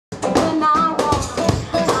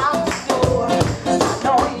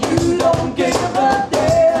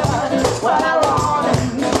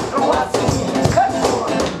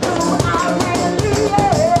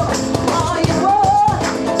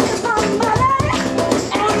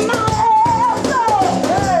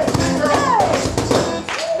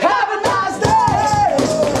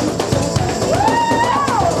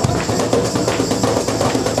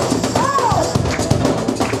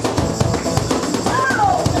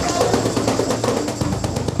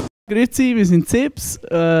Grüezi, wir sind ZIBBZ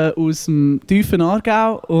aus dem tiefen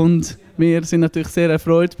Aargau und wir sind natürlich sehr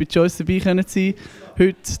erfreut, bei joiz dabei zu sein.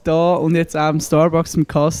 Heute da und jetzt auch im Starbucks im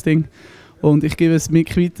Casting. Und ich gebe es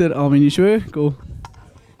Mic weiter an meine Schwöre. Go.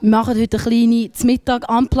 Wir machen heute eine kleine Mittag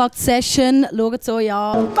Unplugged Session. Schaut es euch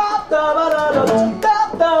an.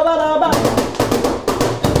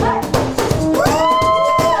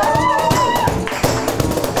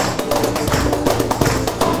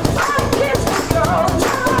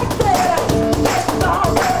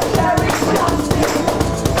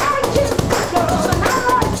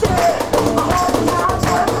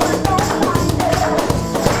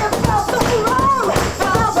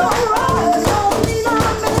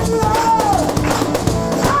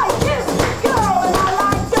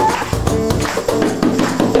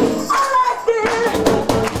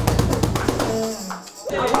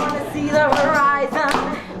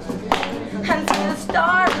 And see the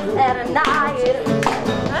stars at a night.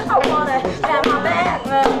 I want